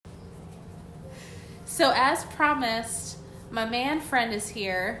So as promised, my man friend is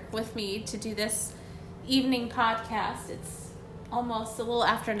here with me to do this evening podcast. It's almost a little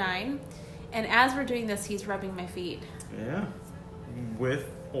after 9. And as we're doing this, he's rubbing my feet. Yeah. With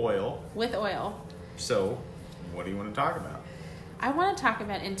oil. With oil. So, what do you want to talk about? I want to talk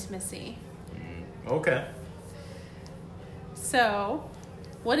about intimacy. Okay. So,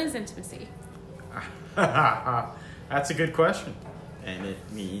 what is intimacy? That's a good question. And it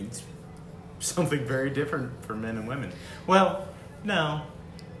means something very different for men and women. Well, no.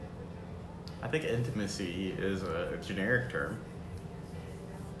 I think intimacy is a generic term.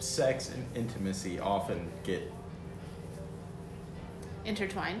 Sex and intimacy often get...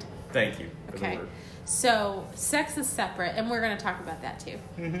 Intertwined. Thank you for Okay. the word. So, sex is separate, and we're going to talk about that too.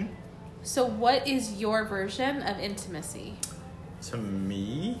 Mm-hmm. So, what is your version of intimacy? To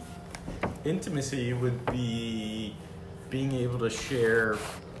me, intimacy would be being able to share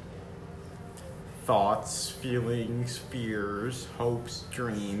thoughts, feelings, fears, hopes,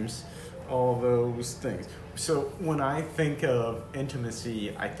 dreams, all those things. So when I think of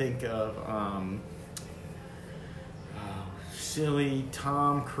intimacy, I think of silly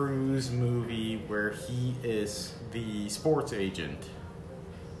Tom Cruise movie where he is the sports agent,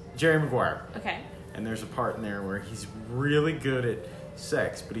 Jerry Maguire. Okay. And there's a part in there where he's really good at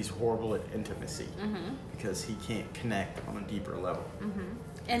sex, but he's horrible at intimacy because he can't connect on a deeper level.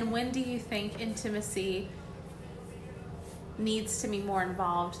 And when do you think intimacy needs to be more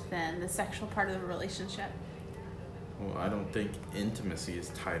involved than the sexual part of the relationship? Well, I don't think intimacy is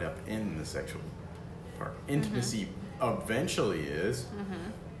tied up in the sexual part. Intimacy eventually is,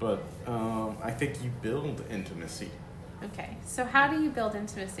 but I think you build intimacy. Okay. So how do you build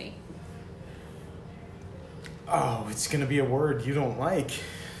intimacy? Oh, it's going to be a word you don't like.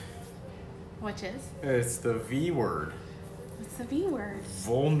 Which is? It's the V word. What's the V word?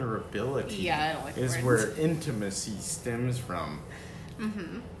 Vulnerability. Yeah, I don't like is words. where intimacy stems from.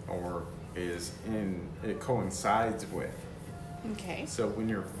 Or it coincides with. Okay. So when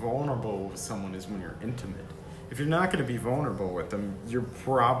you're vulnerable with someone is when you're intimate. If you're not going to be vulnerable with them, you're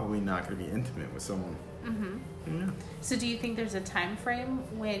probably not going to be intimate with someone. Yeah. So do you think there's a time frame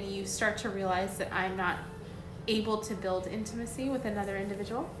when you start to realize that I'm not able to build intimacy with another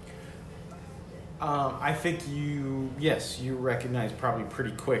individual? I think you recognize probably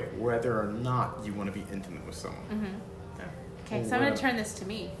pretty quick whether or not you want to be intimate with someone. Yeah. Okay, so I'm going to turn this to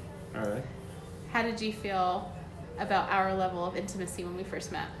me. All right. How did you feel about our level of intimacy when we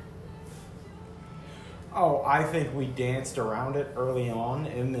first met? Oh, I think we danced around it early on,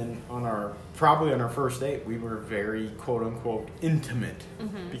 and then probably on our first date, we were very quote unquote intimate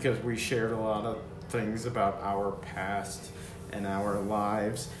because we shared a lot of things about our past and our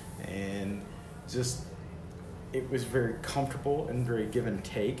lives, and just it was very comfortable and very give and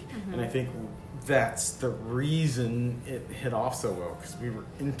take. And I think that's the reason it hit off so well, because we were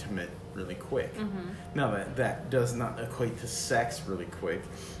intimate really quick. Now that does not equate to sex really quick.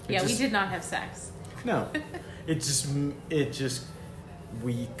 We did not have sex. No, it just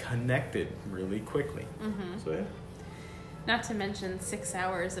we connected really quickly. So yeah. Not to mention 6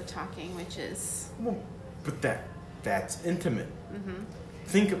 hours of talking, which is... Well, but that's intimate.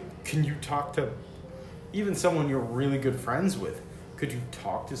 Can you talk to even someone you're really good friends with? Could you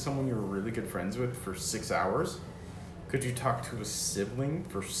talk to someone you're really good friends with for 6 hours? Could you talk to a sibling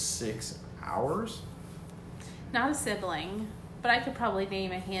for 6 hours? Not a sibling, but I could probably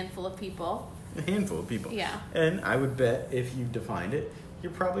name a handful of people. A handful of people. Yeah. And I would bet if you defined it,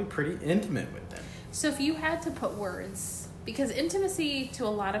 you're probably pretty intimate with them. So if you had to put words, because intimacy to a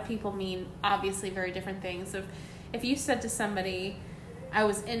lot of people mean obviously very different things. If you said to somebody,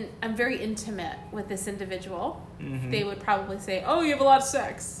 I'm very intimate with this individual, they would probably say, oh, you have a lot of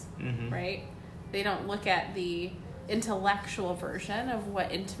sex, right? They don't look at the intellectual version of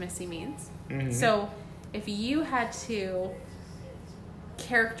what intimacy means. So if you had to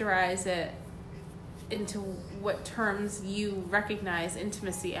characterize it into what terms you recognize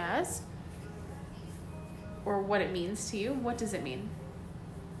intimacy as, or what it means to you, what does it mean?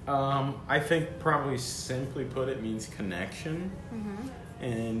 I think probably simply put it means connection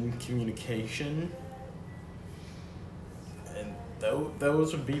and communication. And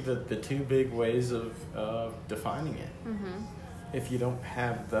those would be the two big ways of defining it. If you don't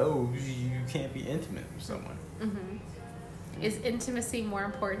have those, you can't be intimate with someone. Is intimacy more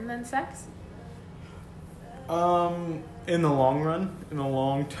important than sex? In the long run, in the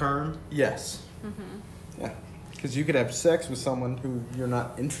long term, yes. Yeah, because you could have sex with someone who you're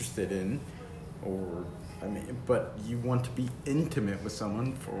not interested in, but you want to be intimate with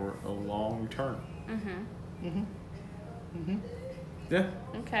someone for a long term. Yeah.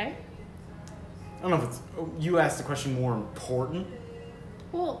 Okay. I don't know if it's, you asked the question more important.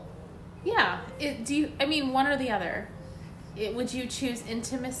 Well, yeah. One or the other? Would you choose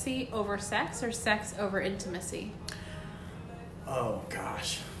intimacy over sex or sex over intimacy? Oh,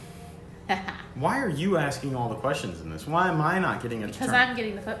 gosh. Why are you asking all the questions in this? Why am I not getting a turn? Because I'm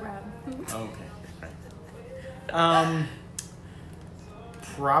getting the foot rub. Okay.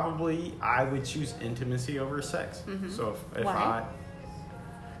 Probably I would choose intimacy over sex. Mm-hmm. So if Why?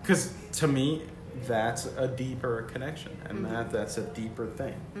 because to me, that's a deeper connection, and that's a deeper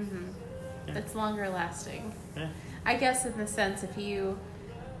thing. Mm-hmm. Yeah. It's longer lasting. Yeah. I guess in the sense, if you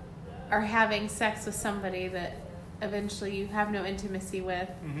are having sex with somebody that eventually you have no intimacy with,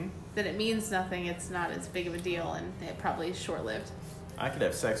 then it means nothing. It's not as big of a deal, and it probably is short-lived. I could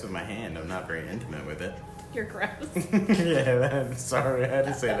have sex with my hand. I'm not very intimate with it. You're gross. Yeah, sorry, I had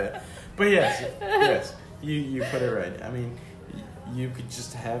to say that. But yes, you put it right. I mean, you could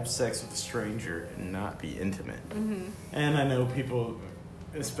just have sex with a stranger and not be intimate. Mm-hmm. And I know people,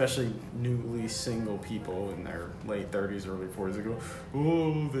 especially newly single people in their late 30s, early 40s, they go,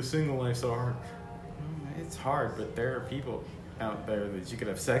 "Oh, the single life's so hard." It's hard, but there are people out there that you could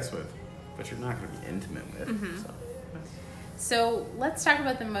have sex with, but you're not going to be intimate with. Mm-hmm. So let's talk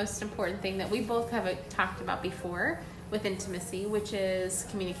about the most important thing that we both have talked about before with intimacy, which is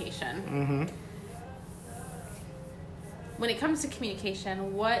communication. Mm-hmm. When it comes to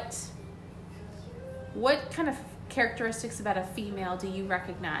communication, what kind of characteristics about a female do you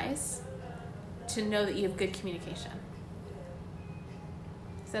recognize to know that you have good communication?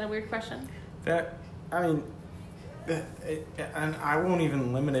 Is that a weird question? And I won't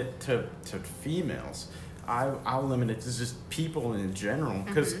even limit it to females. I'll limit it to just people in general,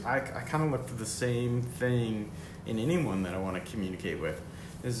 because I kind of look for the same thing in anyone that I want to communicate with.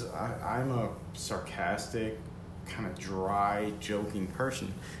 I'm a sarcastic, kind of dry, joking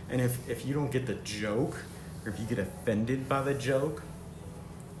person, and if you don't get the joke, or if you get offended by the joke,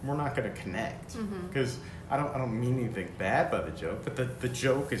 we're not going to connect, because I don't mean anything bad by the joke, but the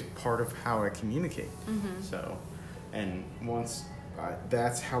joke is part of how I communicate. So, and once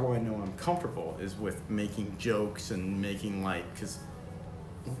that's how I know I'm comfortable, is with making jokes and making light, because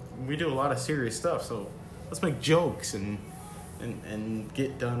we do a lot of serious stuff. So let's make jokes and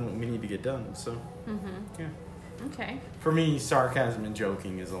get done what we need to get done. So yeah. Okay. For me, sarcasm and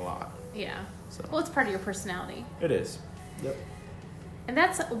joking is a lot. Yeah. So. Well, it's part of your personality. It is. Yep. And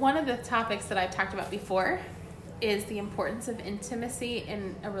that's one of the topics that I've talked about before, is the importance of intimacy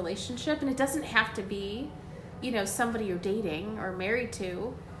in a relationship. And it doesn't have to be, somebody you're dating or married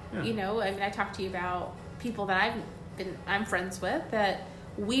to. Yeah. I talked to you about people that I'm friends with, that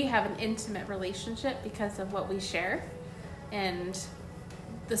we have an intimate relationship because of what we share and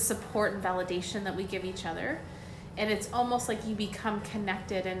the support and validation that we give each other. And it's almost like you become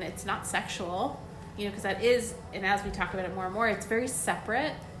connected, and it's not sexual, because that is, and as we talk about it more and more, it's very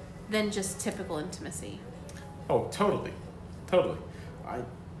separate than just typical intimacy. Oh, totally.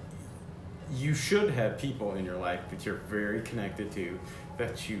 You should have people in your life that you're very connected to,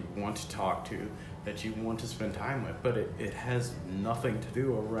 that you want to talk to, that you want to spend time with, but it has nothing to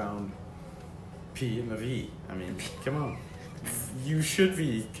do around P and the V. I mean, come on. You should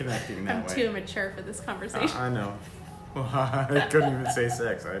be connecting that way. I'm too immature for this conversation. I know. Well, I couldn't even say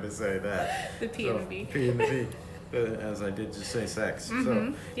sex. I had to say that. The P and the V. P and the V. As I did just say sex.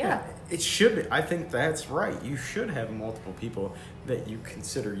 So yeah, it should be. I think that's right. You should have multiple people that you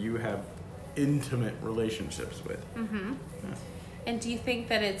consider you have intimate relationships with. Yeah. And do you think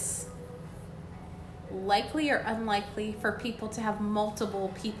that it's likely or unlikely for people to have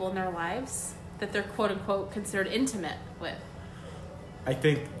multiple people in their lives that they're quote unquote considered intimate with? I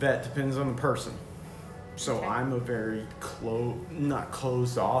think that depends on the person. So okay. I'm a very not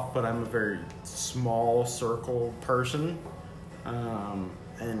closed off, but I'm a very small circle person.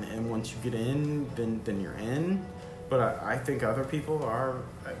 And once you get in, then you're in. But I think other people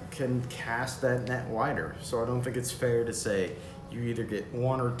can cast that net wider. So I don't think it's fair to say you either get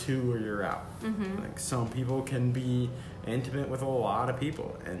one or two or you're out. Like some people can be intimate with a lot of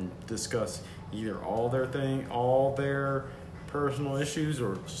people and discuss either all their personal issues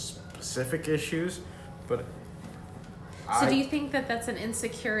or specific issues. But so do you think that that's an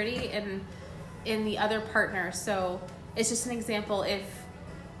insecurity in the other partner? So it's just an example,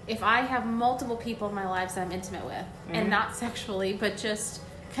 if I have multiple people in my lives that I'm intimate with, and not sexually, but just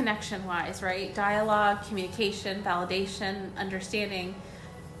connection-wise, right? Dialogue, communication, validation, understanding,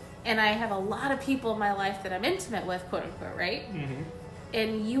 and I have a lot of people in my life that I'm intimate with, quote-unquote, right?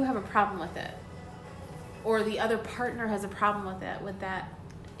 And you have a problem with it, or the other partner has a problem with it, would that,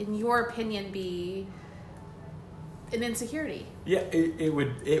 in your opinion, be an insecurity. Yeah, it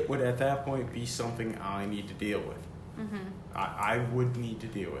would at that point be something I need to deal with. Mm-hmm. I would need to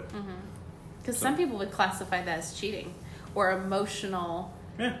deal with. Because some people would classify that as cheating or emotional.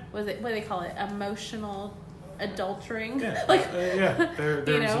 Yeah. What do they call it? Emotional adultering. Yeah. There's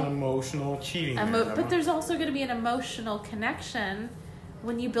you know, an emotional cheating. But there's also going to be an emotional connection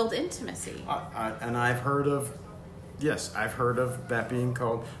when you build intimacy. And I've heard of that being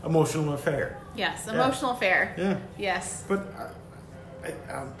called emotional affair. Yes, emotional affair. Yeah. Yes. But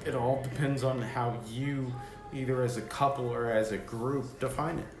it all depends on how you, either as a couple or as a group,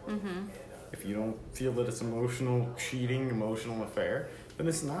 define it. Mm-hmm. If you don't feel that it's emotional cheating, emotional affair, then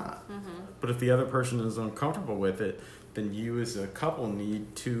it's not. Mm-hmm. But if the other person is uncomfortable with it, then you as a couple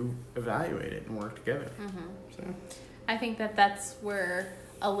need to evaluate it and work together. Mm-hmm. So. I think that's where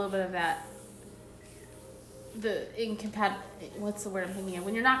a little bit of that, what's the word I'm thinking of?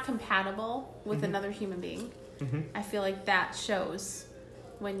 When you're not compatible with another human being, I feel like that shows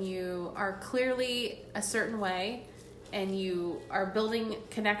when you are clearly a certain way and you are building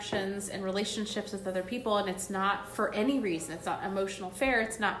connections and relationships with other people, and it's not for any reason. It's not emotional affair.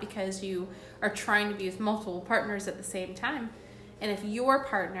 It's not because you are trying to be with multiple partners at the same time. And if your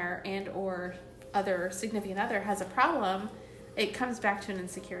partner and or other significant other has a problem, it comes back to an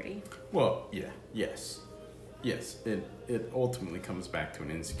insecurity. Well, yes. It ultimately comes back to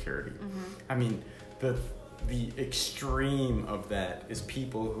an insecurity. I mean, the extreme of that is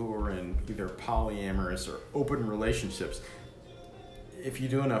people who are in either polyamorous or open relationships. If you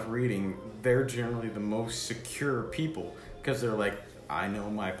do enough reading, they're generally the most secure people because they're like, I know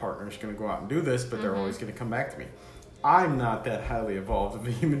my partner's going to go out and do this, but they're always going to come back to me. I'm not that highly evolved of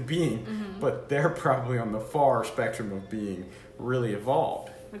a human being, but they're probably on the far spectrum of being really evolved.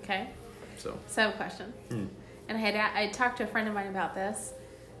 Okay. So I have a question. And I talked to a friend of mine about this.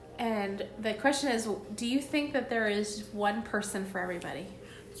 And the question is, do you think that there is one person for everybody?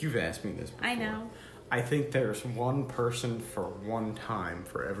 You've asked me this before. I know. I think there's one person for one time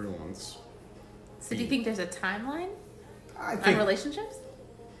for everyone's. So do you think there's a timeline on relationships?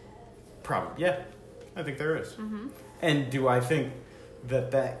 Probably, yeah. I think there is. And do I think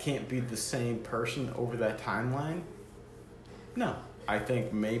that can't be the same person over that timeline? No. I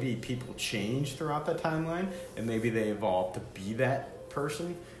think maybe people change throughout that timeline, and maybe they evolve to be that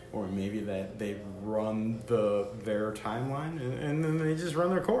person, or maybe that they run their timeline, and then they just run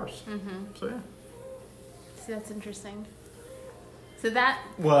their course. So, yeah. See, that's interesting. So that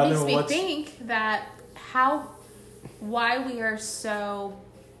makes me think that why we are so,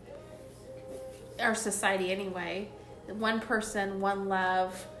 our society anyway, one person, one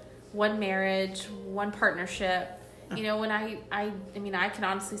love, one marriage, one partnership. You know, when I can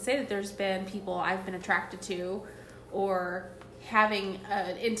honestly say that there's been people I've been attracted to or having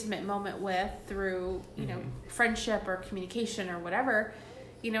an intimate moment with through, you know, friendship or communication or whatever,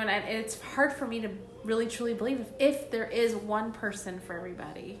 you know, and it's hard for me to really truly believe if there is one person for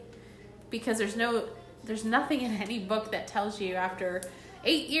everybody, because there's nothing in any book that tells you after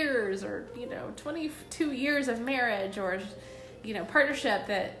 8 years or, you know, 22 years of marriage or, you know, partnership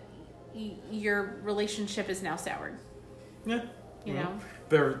that your relationship is now soured. Yeah. You know?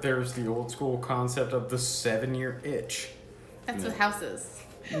 There's the old school concept of the 7-year itch. That's with houses.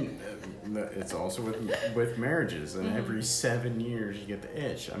 It's also with marriages, and every 7 years you get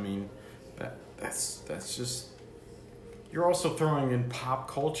the itch. I mean, that's just, you're also throwing in pop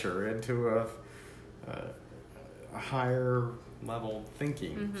culture into a higher level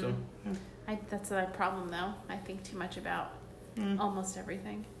thinking. So that's my problem, though. I think too much about almost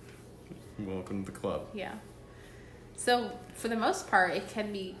everything. Welcome to the club. Yeah. So for the most part, it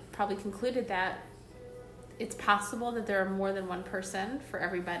can be probably concluded that it's possible that there are more than one person for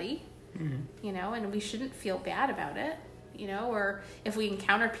everybody, you know, and we shouldn't feel bad about it, you know, or if we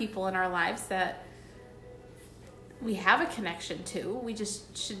encounter people in our lives that we have a connection to, we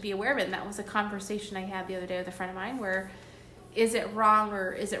just should be aware of it. And that was a conversation I had the other day with a friend of mine where, is it wrong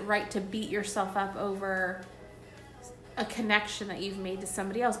or is it right to beat yourself up over a connection that you've made to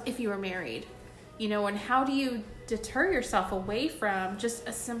somebody else if you were married? You know, and how do you deter yourself away from just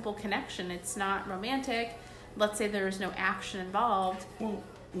a simple connection? It's not romantic. Let's say there is no action involved.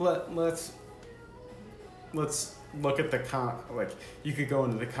 Well, let's look at you could go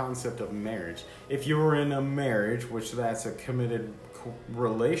into the concept of marriage. If you were in a marriage, which that's a committed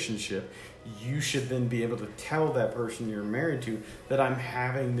relationship, you should then be able to tell that person you're married to that I'm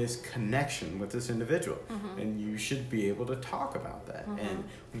having this connection with this individual. And you should be able to talk about that. And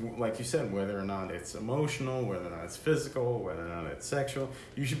like you said, whether or not it's emotional, whether or not it's physical, whether or not it's sexual,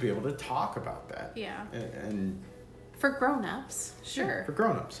 you should be able to talk about that. Yeah. And For grown-ups, sure. Yeah, for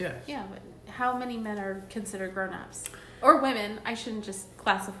grown-ups, yes. Yeah, but how many men are considered grown-ups? Or women. I shouldn't just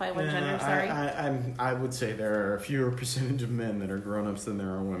classify one gender, sorry. I would say there are a fewer percentage of men that are grown-ups than there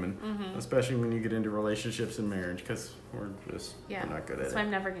are women, especially when you get into relationships and marriage, because we're not good at it. So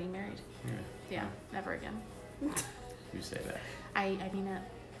I'm never getting married. Yeah, never again. You say that. I mean it.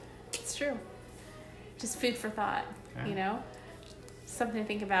 It's true. Just food for thought, you know? Something to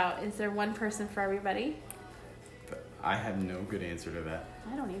think about. Is there one person for everybody? I have no good answer to that.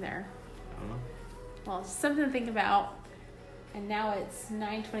 I don't either. I don't know. Well, it's something to think about. And now it's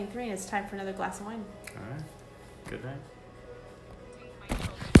 9:23 and it's time for another glass of wine. All right. Good night.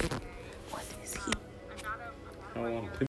 What is he?